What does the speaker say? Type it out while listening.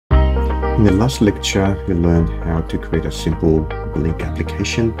In the last lecture, we learned how to create a simple Blynk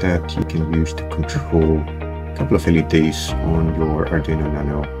application that you can use to control a couple of LEDs on your Arduino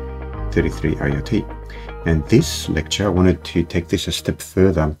Nano 33 IoT. And this lecture, I wanted to take this a step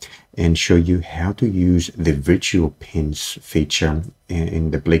further and show you how to use the virtual pins feature in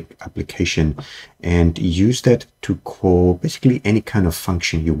the Blynk application and use that to call basically any kind of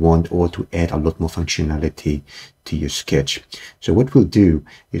function you want or to add a lot more functionality to your sketch. So what we'll do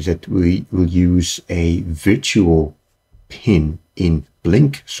is that we will use a virtual pin in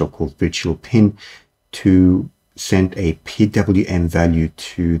Blynk, so-called virtual pin, to send a PWM value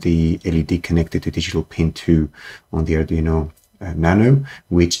to the LED connected to digital pin 2 on the Arduino Nano,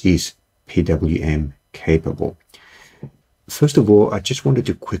 which is PWM capable. First of all, I just wanted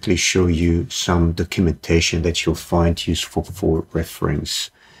to quickly show you some documentation that you'll find useful for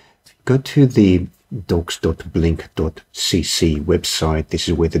reference. Go to the docs.blynk.cc website. This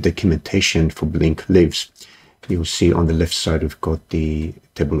is where the documentation for Blynk lives. You'll see on the left side we've got the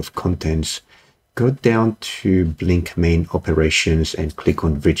table of contents. Go down to Blynk main operations and click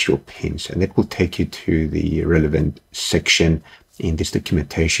on virtual pins, and that will take you to the relevant section in this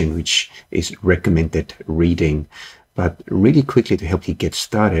documentation, which is recommended reading. But really quickly, to help you get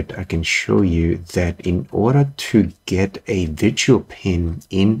started, I can show you that in order to get a virtual pin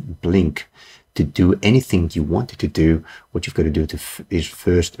in Blynk to do anything you want it to do, what you've got to do is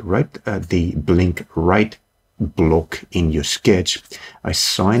first write the Blynk write block in your sketch,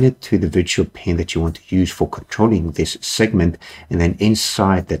 assign it to the virtual pin that you want to use for controlling this segment, and then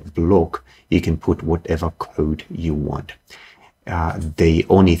inside that block you can put whatever code you want. The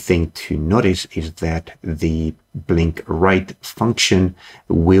only thing to notice is that the Blynk write function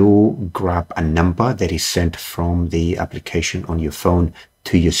will grab a number that is sent from the application on your phone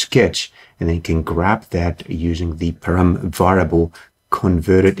to your sketch, and then you can grab that using the param variable,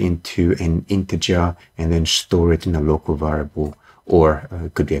 convert it into an integer, and then store it in a local variable, or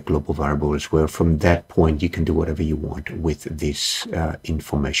it could be a global variable as well. From that point, you can do whatever you want with this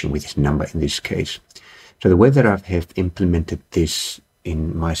information, with this number in this case. So the way that I have implemented this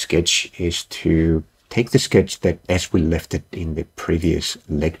in my sketch is to take the sketch that as we left it in the previous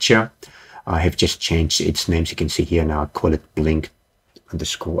lecture. I have just changed its name. So you can see here now I call it Blynk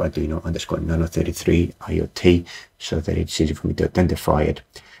 _Arduino Nano 33 IoT, so that it's easy for me to identify it.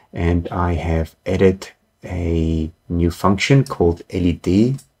 And I have added a new function called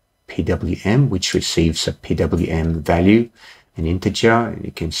LED PWM, which receives a PWM value, an integer. And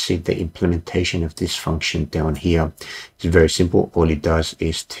you can see the implementation of this function down here. It's very simple. All it does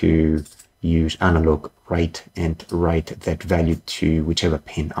is to use analog write and write that value to whichever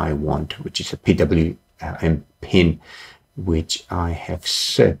pin I want, which is a PWM pin, which I have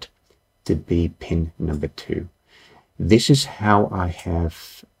set to be pin number 2. This is how I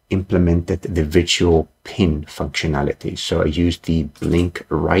have implemented the virtual pin functionality. So I use the Blynk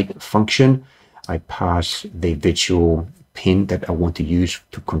write function. I pass the virtual pin that I want to use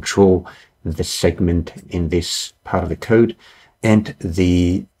to control the segment in this part of the code, and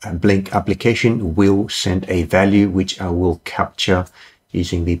the Blynk application will send a value which I will capture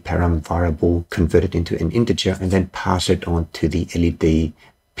using the param variable, convert it into an integer, and then pass it on to the LED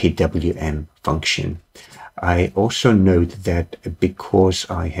PWM function. I also note that because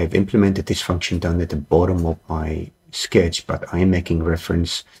I have implemented this function down at the bottom of my sketch, but I am making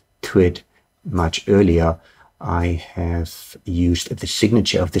reference to it much earlier, I have used the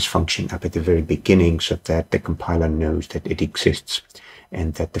signature of this function up at the very beginning so that the compiler knows that it exists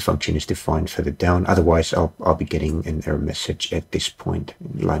and that the function is defined further down. Otherwise, I'll be getting an error message at this point,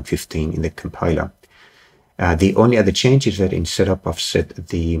 in line 15 in the compiler. The only other change is that in setup, I've set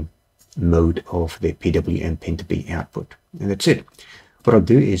the mode of the PWM pin to be output. And that's it. What I'll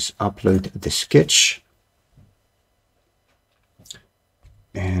do is upload the sketch.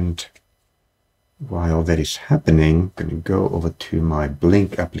 And while that is happening, I'm going to go over to my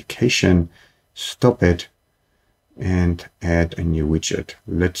Blynk application, stop it, and add a new widget.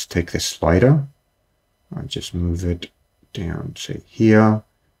 Let's take the slider. I'll just move it down, say here,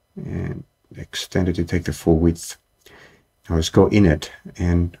 and extend it to take the full width. Now let's go in it,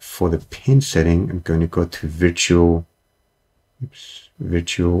 and for the pin setting, I'm going to go to virtual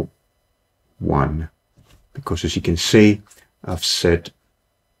 1, because as you can see, I've set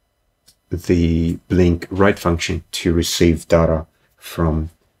the Blynk write function to receive data from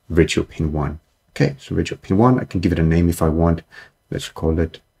virtual pin 1. Okay, so virtual pin 1, I can give it a name if I want. Let's call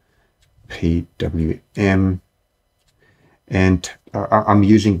it PWM. And I'm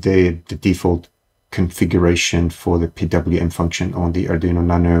using the default configuration for the PWM function on the Arduino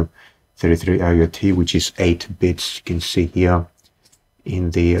Nano 33 IoT, which is 8 bits. You can see here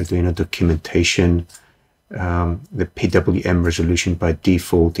in the Arduino documentation, the PWM resolution by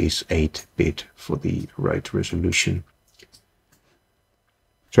default is 8-bit for the write resolution.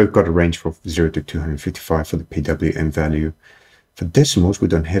 So we've got a range from 0 to 255 for the PWM value. For decimals, we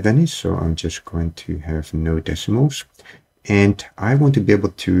don't have any, so I'm just going to have no decimals. And I want to be able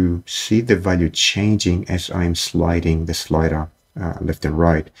to see the value changing as I'm sliding the slider left and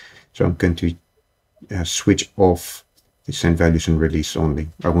right. So I'm going to switch off the send values and release only.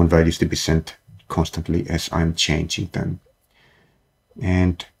 I want values to be sent constantly as I'm changing them.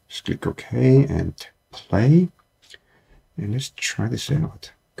 And just click OK and play. And let's try this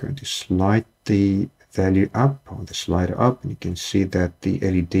out. I'm going to slide the value up, or the slider up, and you can see that the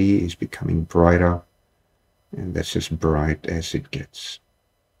LED is becoming brighter, and that's as bright as it gets.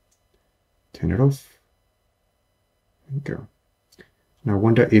 Turn it off. There we go. Now I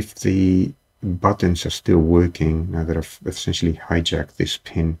wonder if the buttons are still working now that I've essentially hijacked this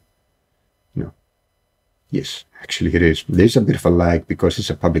pin. No. Yes, actually it is. There's a bit of a lag because it's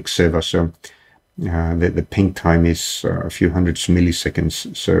a public server, so the ping time is a few hundreds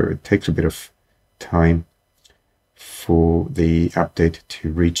milliseconds, so it takes a bit of time for the update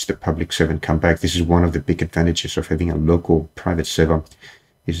to reach the public server and come back. This is one of the big advantages of having a local private server,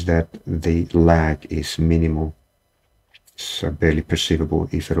 is that the lag is minimal. It's barely perceivable,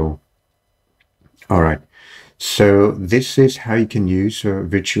 if at all. All right, so this is how you can use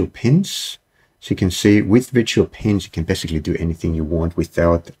virtual pins. So you can see with virtual pins, you can basically do anything you want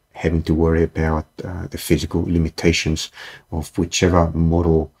without having to worry about the physical limitations of whichever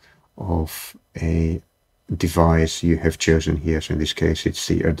model of a device you have chosen here. So in this case, it's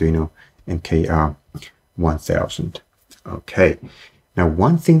the Arduino MKR 1000. Okay. Now,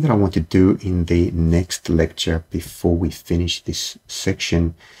 one thing that I want to do in the next lecture before we finish this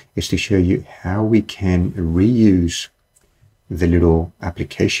section is to show you how we can reuse the little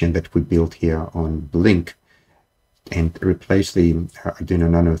application that we built here on Blynk and replace the Arduino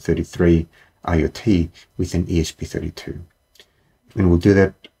Nano 33 IoT with an ESP32. And we'll do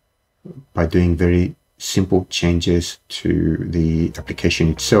that by doing very simple changes to the application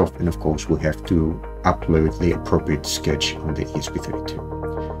itself. And of course, we'll have to upload the appropriate sketch on the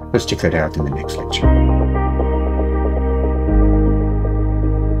ESP32. Let's check that out in the next lecture.